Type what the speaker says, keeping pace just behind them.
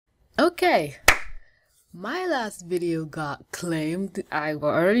Okay, my last video got claimed. I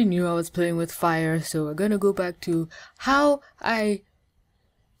already knew I was playing with fire, so we're gonna go back to how I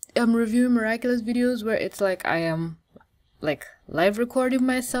am reviewing miraculous videos, where it's like I am like live recording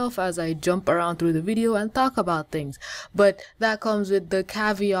myself as I jump around through the video and talk about things. But that comes with the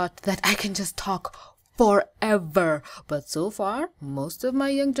caveat that I can just talk forever. But so far, most of my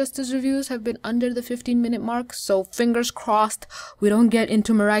Young Justice reviews have been under the 15-minute mark, so fingers crossed we don't get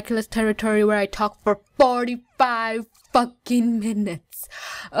into miraculous territory where I talk for 45 fucking minutes.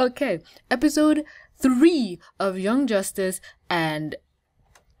 Okay, episode 3 of Young Justice, and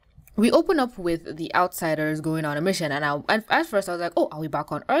we open up with the Outsiders going on a mission, and at first I was like, oh, are we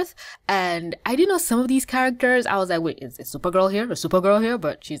back on Earth? And I didn't know some of these characters. I was like, wait, is Supergirl here? Or Supergirl here?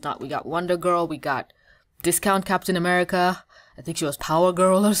 But she's not. We got Wonder Girl, we got Discount Captain America. I think she was Power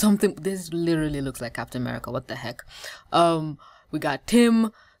Girl or something. This literally looks like Captain America. What the heck? We got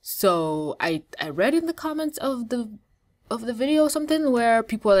Tim. So I read in the comments of the video something where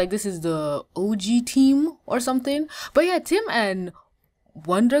people are like, this is the OG team or something. But yeah, Tim and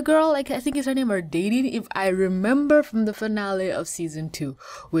Wonder Girl, like I think is her name, are dating, if I remember from the finale of season 2,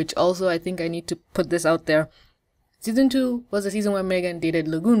 which also I think I need to put this out there. Season 2 was the season where Megan dated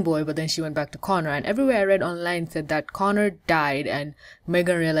Lagoon Boy, but then she went back to Connor, and everywhere I read online said that Connor died and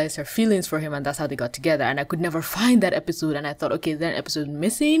Megan realized her feelings for him, and that's how they got together. And I could never find that episode, and I thought, okay, is that episode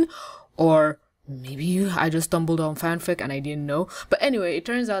missing? Or maybe I just stumbled on fanfic and I didn't know. But anyway, it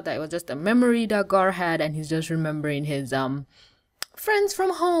turns out that it was just a memory that Gar had, and he's just remembering his friends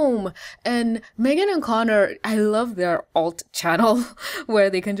from home. And Megan and Connor, I love their alt channel where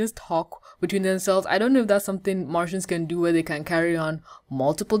they can just talk between themselves. I don't know if that's something Martians can do, where they can carry on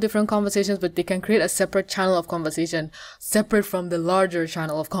multiple different conversations, but they can create a separate channel of conversation separate from the larger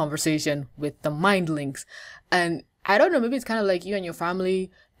channel of conversation with the mind links. And I don't know, maybe it's kind of like you and your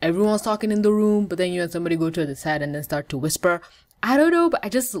family, everyone's talking in the room, but then you and somebody go to the side and then start to whisper. I don't know, but I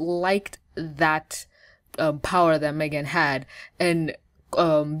just liked that power that Megan had. And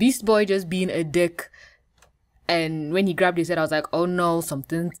Beast Boy just being a dick, and when he grabbed his head, I was like, oh no,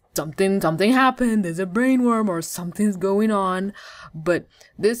 something happened, there's a brainworm or something's going on. But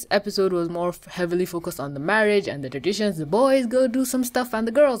this episode was more heavily focused on the marriage and the traditions. The boys go do some stuff and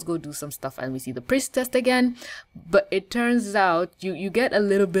the girls go do some stuff, and we see the priestess again. But it turns out you get a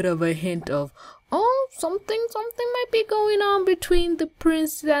little bit of a hint of, oh, something might be going on between the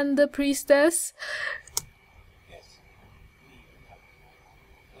prince and the priestess.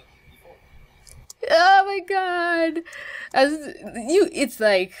 Oh my god, it's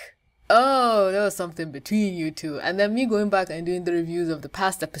like, oh, there was something between you two. And then me going back and doing the reviews of the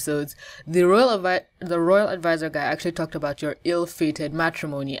past episodes, the royal advisor guy actually talked about your ill-fated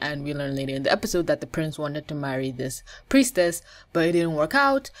matrimony, and we learn later in the episode that the prince wanted to marry this priestess, but it didn't work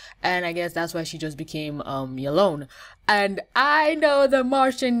out, and I guess that's why she just became Yalone. And I know the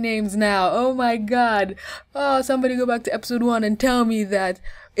Martian names now. Oh my god. Oh, somebody go back to episode 1 and tell me that.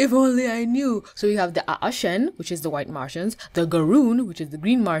 If only I knew. So we have the Aashen, which is the white Martians, the Garoon, which is the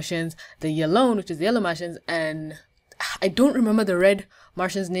green Martians, the Yalone, which is the yellow Martians, and I don't remember the red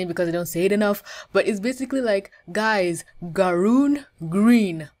Martian's name because I don't say it enough, but it's basically like, guys, Garoon,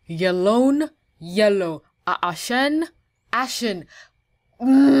 green, Yalone, yellow, Aashen, ashen.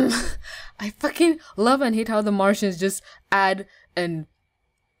 I fucking love and hate how the Martians just add an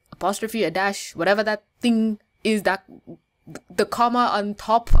apostrophe, a dash, whatever that thing is, that the comma on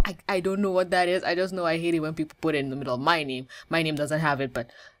top. I don't know what that is. I just know I hate it when people put it in the middle of my name. My name doesn't have it, but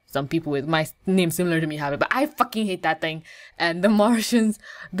some people with my name similar to me have it. But I fucking hate that thing. And the Martians,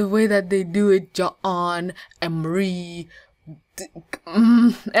 the way that they do it, John, Emery.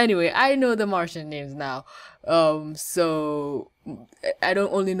 Anyway, I know the Martian names now. So I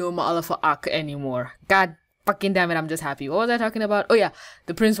don't only know Ma'alafa Ak anymore. God fucking damn it, I'm just happy. What was I talking about? Oh yeah,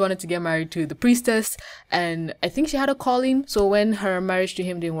 the prince wanted to get married to the priestess, and I think she had a calling, so when her marriage to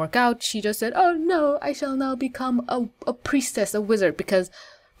him didn't work out, she just said, oh no, I shall now become a priestess, a wizard, because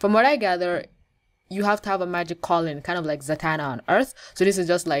from what I gather, you have to have a magic calling, kind of like Zatanna on Earth. So this is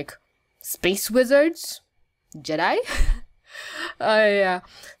just like space wizards, Jedi. Yeah,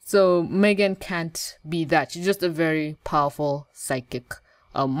 so Megan can't be that. She's just a very powerful psychic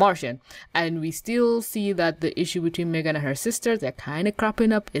Martian. And we still see that the issue between Megan and her sisters, they're kind of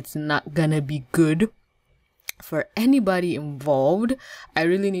cropping up. It's not gonna be good for anybody involved. I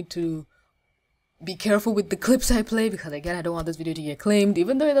really need to be careful with the clips I play, because again, I don't want this video to get claimed.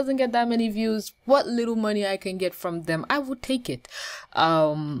 Even though it doesn't get that many views, what little money I can get from them, I would take it.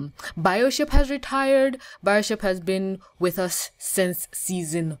 Bioship has retired. Bioship has been with us since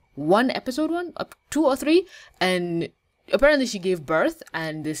season 1, episode 1, up 2 or 3, and apparently she gave birth,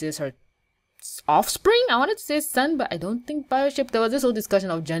 and this is her offspring. I wanted to say son, but I don't think Bioship. There was this whole discussion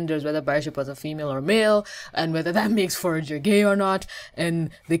of genders, whether Bioship was a female or male, and whether that makes Forager gay or not.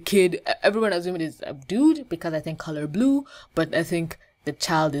 And the kid, everyone assumed is a dude because I think color blue, but I think the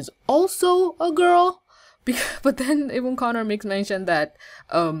child is also a girl. But then even Connor makes mention that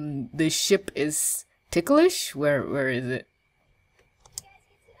the ship is ticklish. Where is it?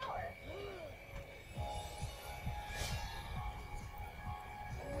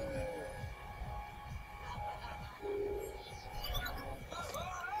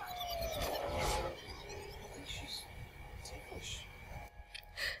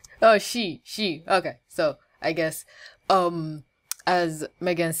 Oh, she. Okay, so I guess, as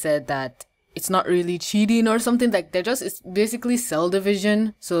Megan said, that it's not really cheating or something. Like it's basically cell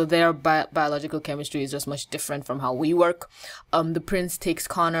division. So their biological chemistry is just much different from how we work. The prince takes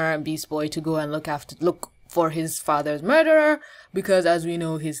Connor and Beast Boy to go and look for his father's murderer, because as we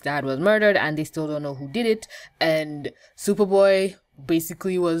know, his dad was murdered and they still don't know who did it. And Superboy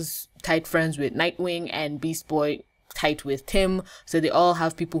basically was tight friends with Nightwing, and Beast Boy tight with Tim, so they all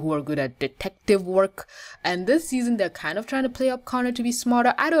have people who are good at detective work. And this season they're kind of trying to play up Connor to be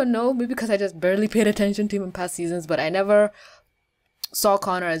smarter. I don't know, maybe because I just barely paid attention to him in past seasons, but I never saw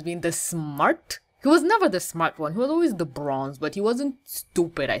Connor as being the smart. He was never the smart one. He was always the bronze, but he wasn't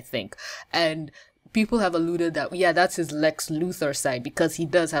stupid, I think. And people have alluded that, yeah, that's his Lex Luthor side, because he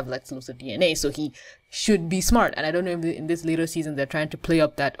does have Lex Luthor DNA, so he should be smart. And I don't know if in this later season they're trying to play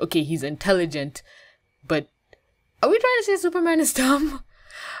up that, okay, he's intelligent, but are we trying to say Superman is dumb?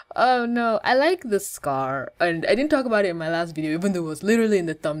 Oh no, I like the scar, and I didn't talk about it in my last video, even though it was literally in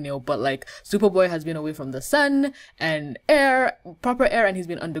the thumbnail, but like, Superboy has been away from the sun and air, proper air, and he's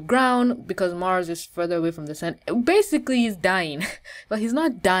been underground because Mars is further away from the sun. Basically, he's dying. Well, he's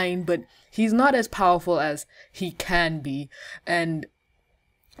not dying, but he's not as powerful as he can be, and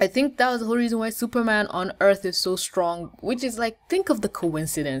I think that was the whole reason why Superman on Earth is so strong, which is like, think of the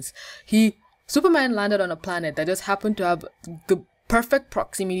coincidence. Superman landed on a planet that just happened to have the perfect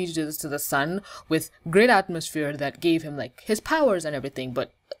proximity to the sun, with great atmosphere that gave him like his powers and everything.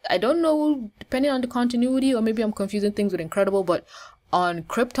 But I don't know, depending on the continuity, or maybe I'm confusing things with Incredible, but on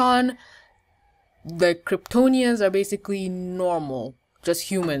Krypton, the Kryptonians are basically normal, just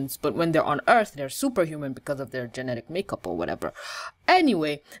humans, but when they're on Earth, they're superhuman because of their genetic makeup or whatever.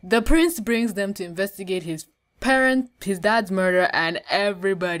 Anyway, the prince brings them to investigate his dad's murder, and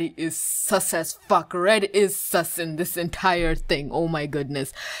everybody is sus as fuck. Red is sus in this entire thing. Oh my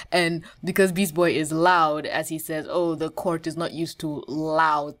goodness. And because Beast Boy is loud, as he says, oh, the court is not used to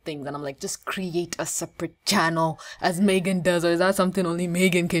loud things, and I'm like, just create a separate channel as Megan does, or is that something only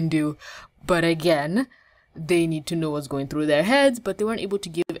Megan can do? But again, they need to know what's going through their heads, but they weren't able to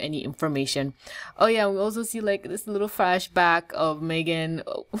give any information. Oh yeah, we also see like this little flashback of Megan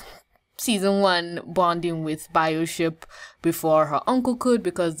season 1 bonding with Bioship before her uncle could,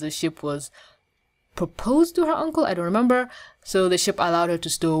 because the ship was proposed to her uncle, I don't remember, so the ship allowed her to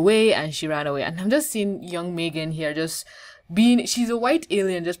stow away and she ran away. And I'm just seeing young Megan here just being, she's a white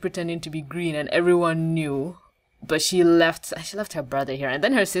alien just pretending to be green, and everyone knew, but she left her brother here. And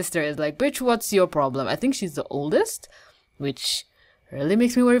then her sister is like, bitch, what's your problem? I think she's the oldest, which really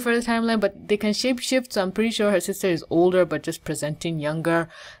makes me worry for the timeline, but they can shapeshift, so I'm pretty sure her sister is older but just presenting younger,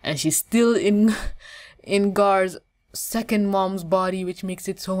 and she's still in Gar's second mom's body, which makes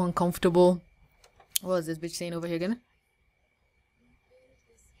it so uncomfortable. What was this bitch saying over here again?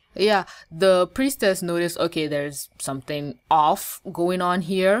 Yeah, the priestess noticed, okay, there's something off going on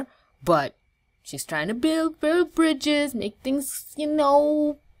here, but she's trying to build bridges, make things, you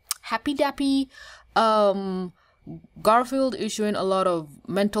know, happy dappy. Garfield is showing a lot of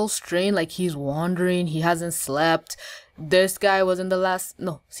mental strain, like he's wandering, he hasn't slept. This guy was in the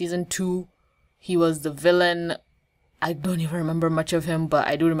season 2, he was the villain. I don't even remember much of him, but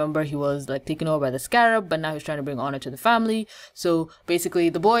I do remember he was like taken over by the Scarab, but now he's trying to bring honor to the family. So basically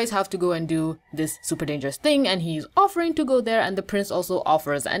the boys have to go and do this super dangerous thing, and he's offering to go there, and the prince also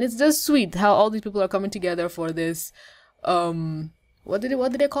offers, and it's just sweet how all these people are coming together for this what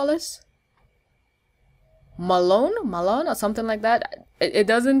did they call us? Malone or something like that. It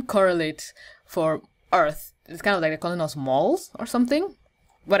doesn't correlate for Earth. It's kind of like they're calling us malls or something.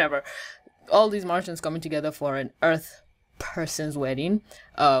 Whatever. All these Martians coming together for an Earth person's wedding.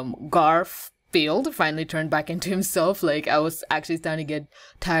 Garfield finally turned back into himself. Like, I was actually starting to get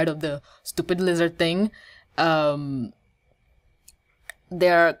tired of the stupid lizard thing. They're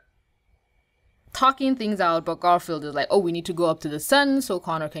talking things out, but Garfield is like, oh, we need to go up to the sun so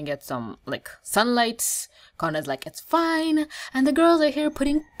Connor can get some like sunlight. Connor's like, it's fine. And the girls are here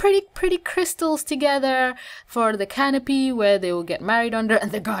putting pretty crystals together for the canopy where they will get married under,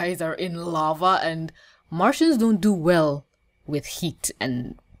 and the guys are in lava, and Martians don't do well with heat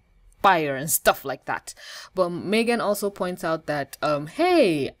and fire and stuff like that. But Megan also points out that,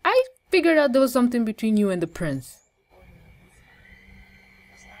 hey, I figured out there was something between you and the prince.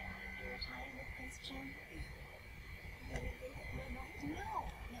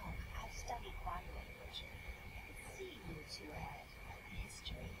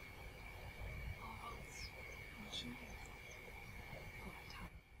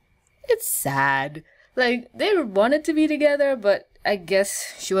 It's sad. Like, they wanted to be together, but I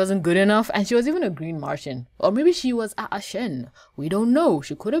guess she wasn't good enough, and she was even a green Martian. Or maybe she was a Shen. We don't know.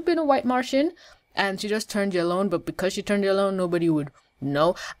 She could have been a white Martian, and she just turned yellow, but because she turned yellow, nobody would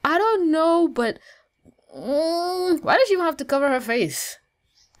know. I don't know, but why does she even have to cover her face?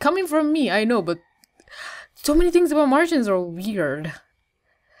 Coming from me, I know, but so many things about Martians are weird.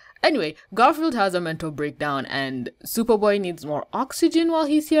 Anyway, Garfield has a mental breakdown and Superboy needs more oxygen while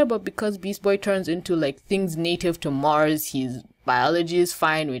he's here, but because Beast Boy turns into like things native to Mars, his biology is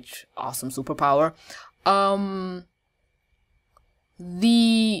fine, which awesome superpower.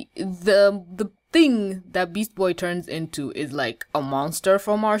 The thing that Beast Boy turns into is like a monster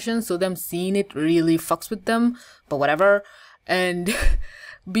for Martians, so them seeing it really fucks with them, but whatever. And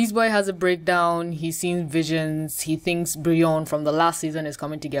Beast Boy has a breakdown. He's seen visions. He thinks Brion from the last season is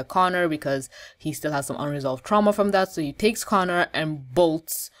coming to get Connor because he still has some unresolved trauma from that. So he takes Connor and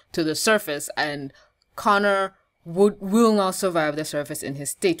bolts to the surface, and Connor will not survive the surface in his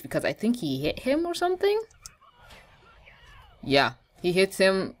state because I think he hit him or something. Yeah, he hits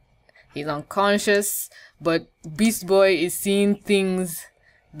him. He's unconscious, but Beast Boy is seeing things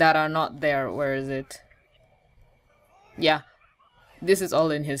that are not there. Where is it? Yeah. This is all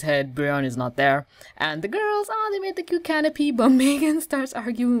in his head. Brion is not there. And the girls, oh, they made the cute canopy, but Megan starts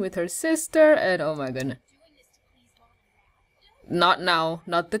arguing with her sister, and oh my goodness. Not now.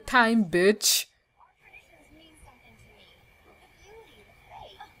 Not the time, bitch.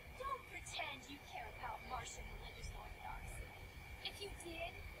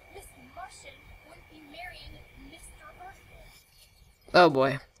 Oh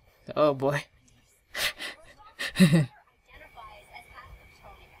boy. Oh boy.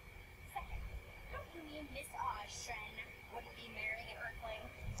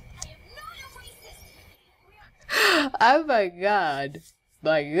 Oh my god.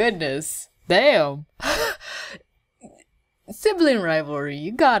 My goodness. Damn. Sibling rivalry,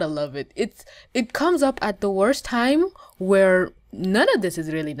 you gotta love it. It comes up at the worst time where none of this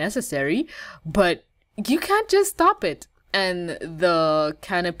is really necessary, but you can't just stop it. And the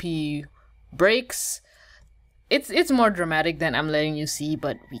canopy breaks. It's more dramatic than I'm letting you see,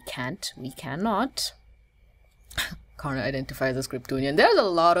 but we cannot. Connor identifies as Kryptonian. There's a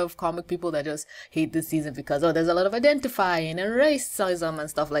lot of comic people that just hate this season because, oh, there's a lot of identifying and racism and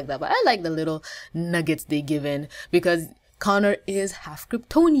stuff like that. But I like the little nuggets they give in because Connor is half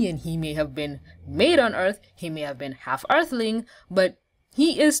Kryptonian. He may have been made on Earth. He may have been half Earthling, but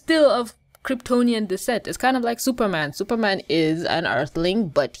he is still of Kryptonian descent. It's kind of like Superman. Superman is an Earthling,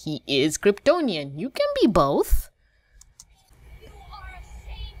 but he is Kryptonian. You can be both.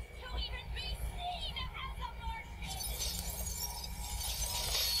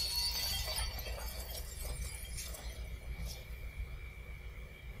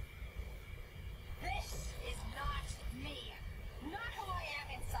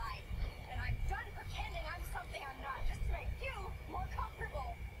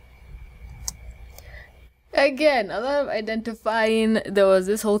 Again, a lot of identifying. There was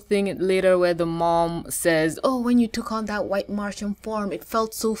this whole thing later where the mom says, oh, when you took on that white Martian form, it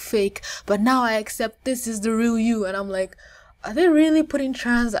felt so fake, but now I accept this is the real you. And I'm like, are they really putting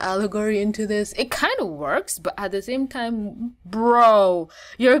trans allegory into this? It kind of works, but at the same time, bro,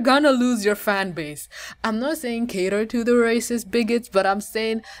 you're gonna lose your fan base. I'm not saying cater to the racist bigots, but I'm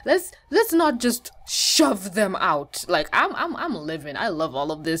saying let's not just shove them out. Like I'm living. I love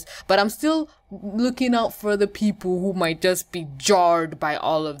all of this, but I'm still looking out for the people who might just be jarred by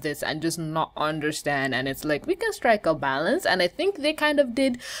all of this and just not understand. And it's like we can strike a balance, and I think they kind of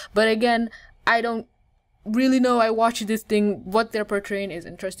did. But again, I don't really know. I watched this thing. What they're portraying is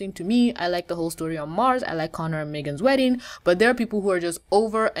interesting to me. I like the whole story on Mars. I like Connor and Megan's wedding, but there are people who are just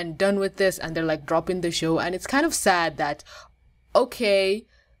over and done with this, and they're like dropping the show. And it's kind of sad that, okay,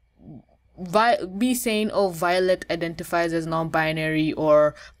 be saying, oh, Violet identifies as non-binary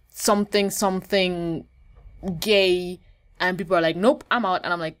or something gay, And people are like, nope, I'm out.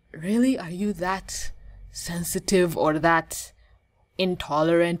 And I'm like, really? Are you that sensitive or that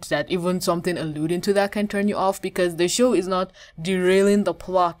intolerant that even something alluding to that can turn you off? Because the show is not derailing the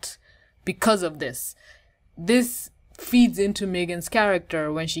plot because of this. This feeds into Megan's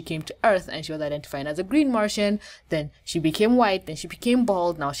character when she came to Earth and she was identifying as a green Martian. Then she became white, then she became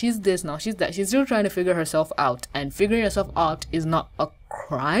bald, now she's this, now she's that. She's still trying to figure herself out, and figuring herself out is not a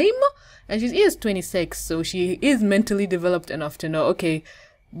crime. And she is 26, so she is mentally developed enough to know, okay,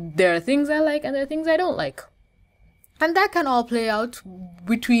 there are things I like and there are things I don't like. And that can all play out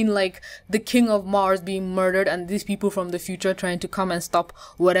between like the king of Mars being murdered and these people from the future trying to come and stop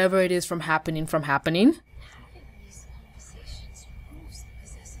whatever it is from happening. Having these conversations proves they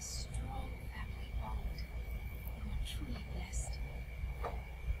possess a strong family bond. You are truly blessed.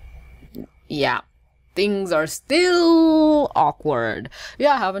 Yeah. Things are still awkward.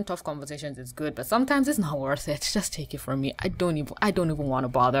 Yeah, having tough conversations is good, but sometimes it's not worth it. Just take it from me. I don't even want to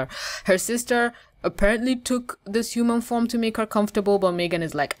bother. Her sister apparently took this human form to make her comfortable, but Megan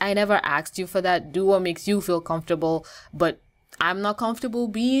is like, I never asked you for that. Do what makes you feel comfortable, but I'm not comfortable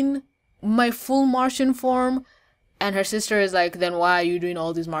being my full Martian form. And her sister is like, then why are you doing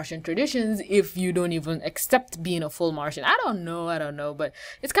all these Martian traditions if you don't even accept being a full Martian? I don't know, but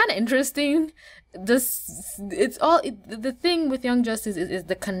it's kind of interesting. The thing with Young Justice is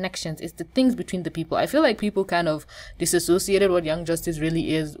the connections, it's the things between the people. I feel like people kind of disassociated what Young Justice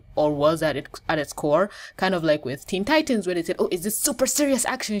really is or was at its core, kind of like with Teen Titans, where they said, oh, it's this super serious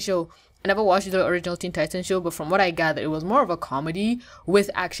action show. I never watched the original Teen Titans show, but from what I gather, it was more of a comedy with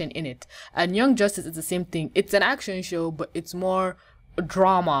action in it. And Young Justice is the same thing. It's an action show, but it's more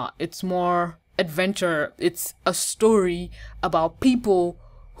drama. It's more adventure. It's a story about people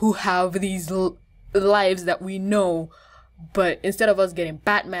who have these lives that we know. But instead of us getting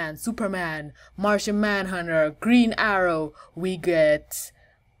Batman, Superman, Martian Manhunter, Green Arrow, we get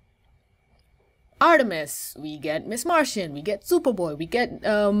Artemis, we get Miss Martian, we get Superboy, we get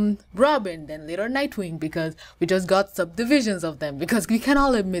Robin, then later Nightwing, because we just got subdivisions of them, because we can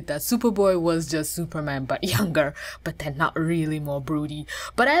all admit that Superboy was just Superman but younger, but then not really more broody.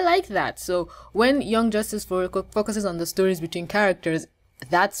 But I like that. So when Young Justice focuses on the stories between characters,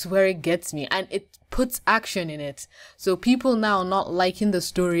 that's where it gets me, and it puts action in it. So people now not liking the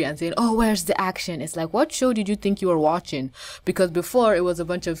story and saying, oh, where's the action? It's like, what show did you think you were watching? Because before it was a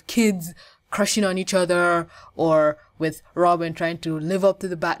bunch of kids crushing on each other, or with Robin trying to live up to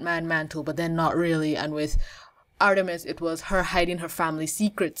the Batman mantle, but then not really. And with Artemis, it was her hiding her family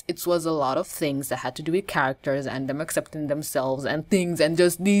secrets. It was a lot of things that had to do with characters and them accepting themselves and things, and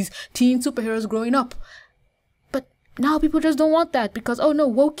just these teen superheroes growing up. But now people just don't want that because, oh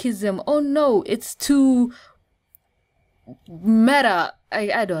no, wokeism. Oh no, it's too meta.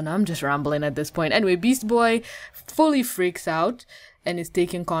 I don't know, I'm just rambling at this point. Anyway, Beast Boy fully freaks out and is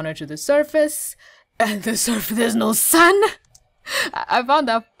taking Connor to the surface, and the surface, there's no sun. I found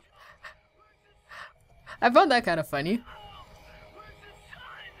that kind of funny.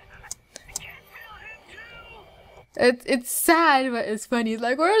 It's sad, but it's funny. It's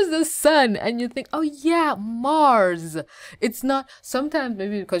like, where's the sun? And you think, oh yeah, Mars. It's not, sometimes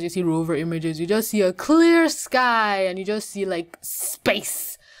maybe because you see rover images, you just see a clear sky and you just see like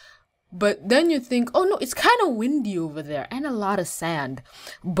space. But then you think, oh no, it's kind of windy over there and a lot of sand.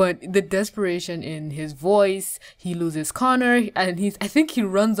 But the desperation in his voice, he loses Connor, and I think he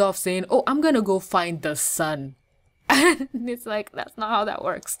runs off saying, oh, I'm gonna go find the sun. And it's like, that's not how that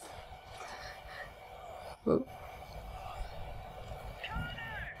works. Oh.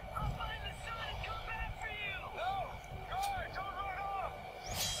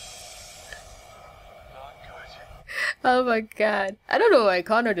 Oh my god. I don't know why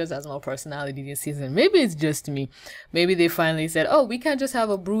Connor just has more personality this season. Maybe it's just me. Maybe they finally said, oh, we can't just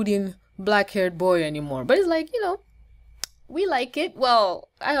have a brooding black-haired boy anymore. But it's like, you know, we like it. Well,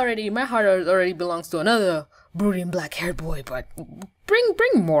 my heart already belongs to another brooding black-haired boy, but bring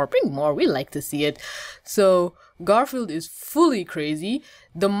more. We like to see it. So Garfield is fully crazy.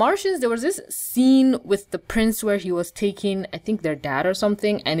 The Martians, there was this scene with the prince where he was taking, I think, their dad or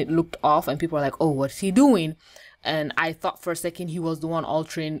something, and it looked off and people were like, oh, what's he doing? And I thought for a second he was the one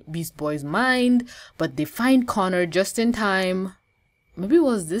altering Beast Boy's mind, but they find Connor just in time. Maybe it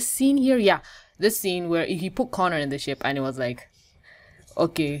was this scene here? Yeah, this scene where he put Connor in the ship and it was like,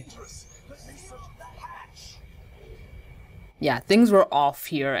 okay. Yeah, things were off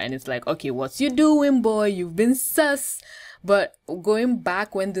here and it's like, okay, what's you doing, boy? You've been sus. But going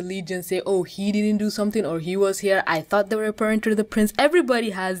back when the Legion say, oh, he didn't do something or he was here, I thought they were referring to the prince.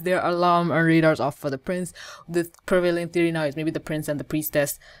 Everybody has their alarm and radars off for the prince. The prevailing theory now is maybe the prince and the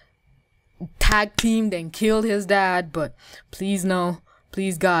priestess tag teamed and killed his dad, but please no,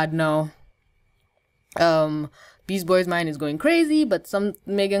 please God no. Beast Boy's mind is going crazy, but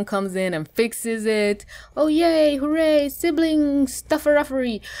Megan comes in and fixes it. Oh yay, hooray, sibling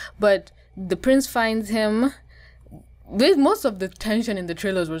stufferuffery. But the prince finds him. Most of the tension in the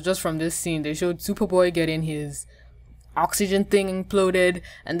trailers was just from this scene. They showed Superboy getting his oxygen thing imploded,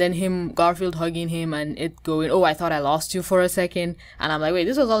 and then Garfield hugging him, and it going, oh, I thought I lost you for a second. And I'm like, wait,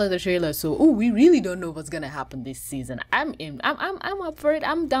 this was all in the trailer, so oh, we really don't know what's gonna happen this season. I'm up for it.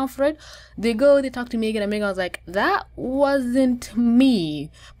 I'm down for it. They talk to Megan, and Megan was like, that wasn't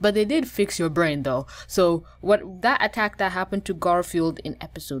me, but they did fix your brain though. So that attack that happened to Garfield in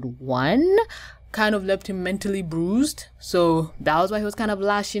episode 1 kind of left him mentally bruised, so that was why he was kind of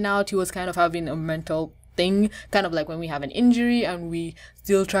lashing out. He was kind of having a mental thing, kind of like when we have an injury and we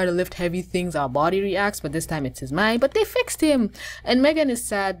still try to lift heavy things, our body reacts, but this time it's his mind. But they fixed him, and Megan is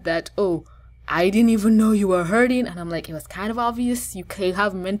sad that, oh, I didn't even know you were hurting. And I'm like, it was kind of obvious. You can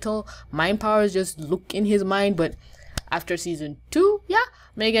have mental mind powers, just look in his mind. But after season 2, yeah,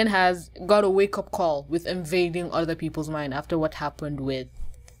 Megan has got a wake-up call with invading other people's mind after what happened with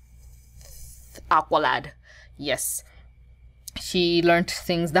Aqualad. Yes, she learned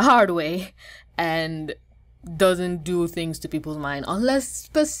things the hard way and doesn't do things to people's mind unless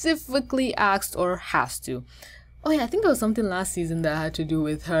specifically asked or has to. Oh yeah, I think there was something last season that had to do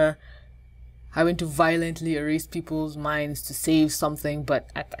with her having to violently erase people's minds to save something, but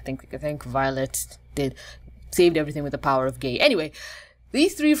I think Violet saved everything with the power of gay. Anyway,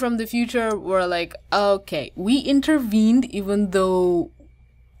 these three from the future were like, okay, we intervened, even though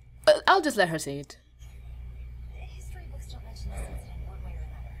I'll just let her say it. History books don't mention this incident one way or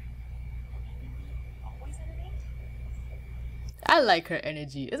another. Maybe we always intervened? I like her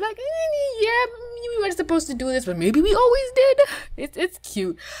energy. It's like, yeah, we were supposed to do this, but maybe we always did. It's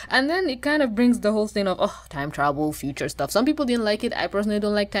cute. And then it kind of brings the whole thing of, oh, time travel, future stuff. Some people didn't like it. I personally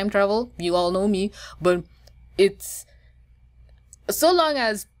don't like time travel. You all know me. But it's, so long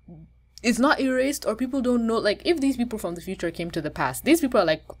as it's not erased or people don't know, like, if these people from the future came to the past, these people are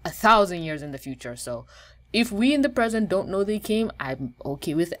like 1,000 years in the future. So if we in the present don't know they came, I'm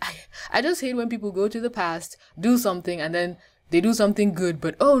okay with it. I just hate when people go to the past, do something, and then they do something good,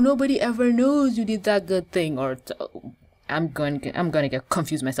 but oh, nobody ever knows you did that good thing. Or I'm gonna get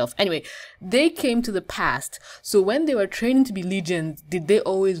confused myself. Anyway, they came to the past. So when they were training to be legions, did they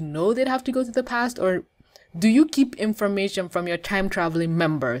always know they'd have to go to the past, or do you keep information from your time traveling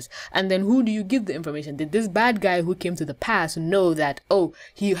members? And then who do you give the information? Did this bad guy who came to the past know that, oh,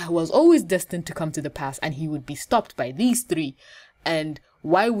 he was always destined to come to the past and he would be stopped by these three? And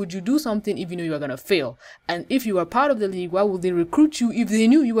why would you do something if you knew you were going to fail? And if you were part of the league, why would they recruit you if they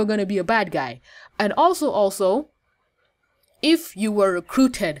knew you were going to be a bad guy? And also, if you were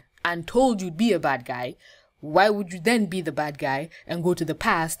recruited and told you'd be a bad guy, why would you then be the bad guy and go to the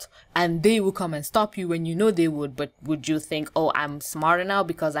past and they will come and stop you when you know they would? But would you think, oh, I'm smarter now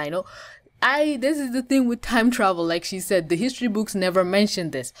because I know? This is the thing with time travel. Like she said, the history books never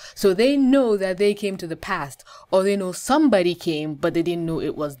mentioned this. So they know that they came to the past, or they know somebody came, but they didn't know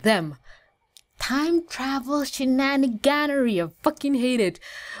it was them. Time travel shenaniganery. I fucking hate it.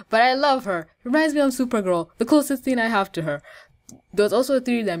 But I love her. Reminds me of Supergirl, the closest thing I have to her. There's also a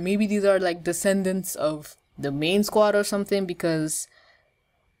theory that maybe these are like descendants of the main squad or something, because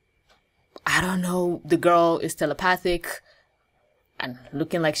I don't know, the girl is telepathic and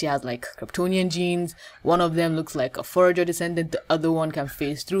looking like she has like Kryptonian genes. One of them looks like a forager descendant, the other one can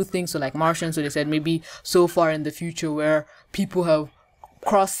phase through things, so like Martian. So they said maybe so far in the future where people have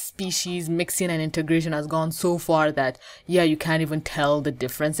cross-species mixing and integration has gone so far that, yeah, you can't even tell the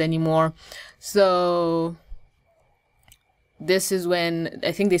difference anymore. So this is when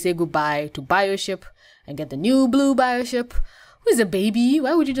I think they say goodbye to Bioship and get the new blue Bioship, who is a baby.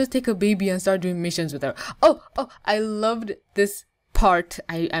 Why would you just take a baby and start doing missions with her? Oh, I loved this part.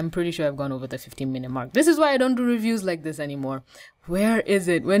 I'm pretty sure I've gone over the 15-minute mark. This is why I don't do reviews like this anymore. Where is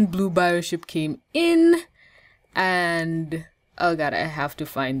it? When blue Bioship came in, and oh god, I have to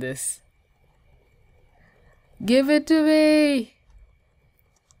find this. Give it to me.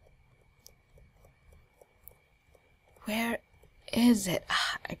 Where is it?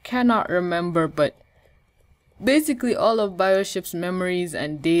 I cannot remember, but basically all of Bioship's memories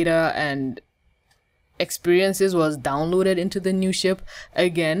and data and experiences was downloaded into the new ship.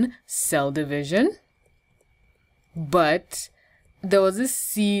 Again, cell division. But there was this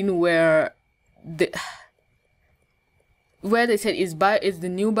scene where they said, is the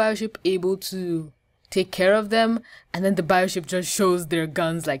new Bioship able to take care of them? And then the Bioship just shows their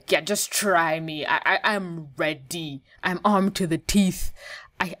guns like, yeah, just try me. I'm ready. I'm armed to the teeth.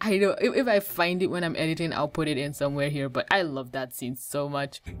 I know if I find it when I'm editing, I'll put it in somewhere here, but I love that scene so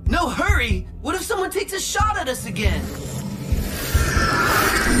much. No, hurry! What if someone takes a shot at us again?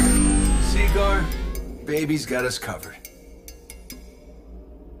 Seagar, baby's got us covered.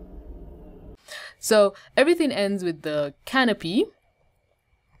 So everything ends with the canopy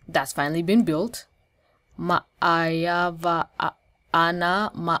that's finally been built. Ma'ayava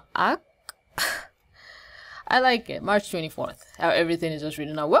ana ma'ak. I like it. March 24th. How everything is just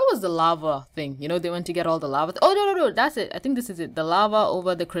written out. What was the lava thing? You know, they went to get all the lava. Oh, no. That's it. I think this is it. The lava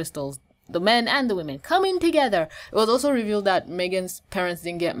over the crystals. The men and the women coming together. It was also revealed that Megan's parents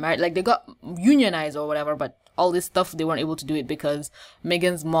didn't get married. Like, they got unionized or whatever, but all this stuff, they weren't able to do it because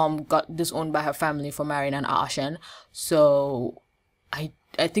Megan's mom got disowned by her family for marrying an Ashen. So, I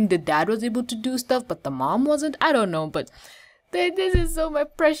think the dad was able to do stuff, but the mom wasn't. I don't know, but... This is so my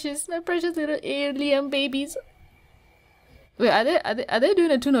precious little alien babies. Wait, are they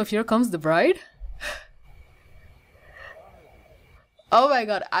doing a tune of Here Comes the Bride? Oh my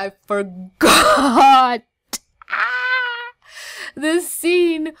god, I forgot. This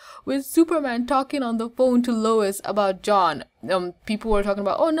scene with Superman talking on the phone to Lois about John. People were talking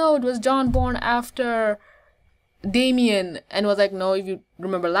about, oh no, it was John born after Damien, and was like, no, if you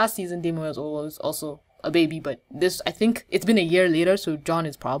remember last season, Damien was always also a baby, but this, I think it's been a year later, so John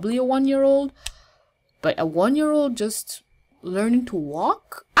is probably a 1-year-old. But a 1-year-old just learning to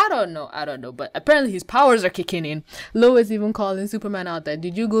walk? I don't know, but apparently his powers are kicking in. Lois even calling Superman out that,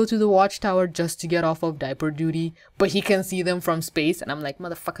 did you go to the watchtower just to get off of diaper duty? But he can see them from space, and I'm like,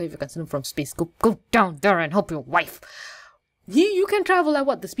 motherfucker, if you can see them from space, go down there and help your wife. You can travel at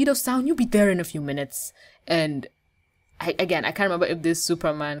what, the speed of sound? You'll be there in a few minutes. And I can't remember if this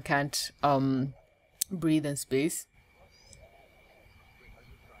Superman can't breathe in space.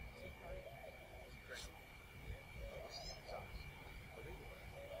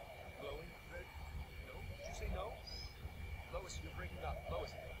 Lois, you're breaking up.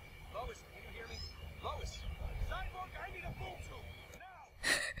 Lois, can you hear me? Lois, Cyborg, I need a boom tube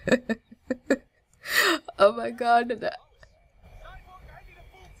now. Oh my god. Cyborg, I need a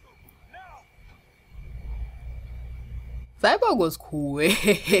boom tube now. Cyborg was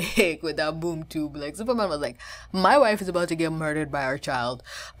quick with that boom tube. Like, Superman was like, my wife is about to get murdered by our child.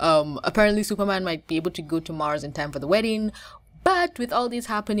 Apparently Superman might be able to go to Mars in time for the wedding, but with all this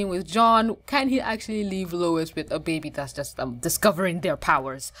happening with John, can he actually leave Lois with a baby that's just discovering their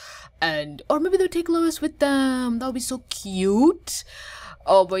powers? And or maybe they'll take Lois with them. That would be so cute.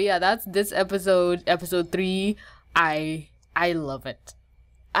 Oh, but yeah, that's this episode 3. I love it.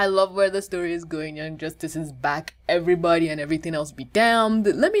 I love where the story is going. Young Justice is back. Everybody and everything else be damned.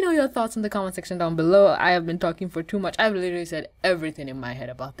 Let me know your thoughts in the comment section down below. I have been talking for too much. I've literally said everything in my head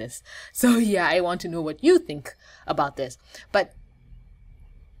about this. So yeah, I want to know what you think about this. But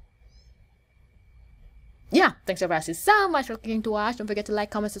yeah, thanks everybody so much for clicking to watch. Don't forget to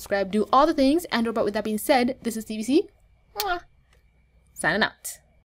like, comment, subscribe, do all the things. And but with that being said, this is TVC. Signing out.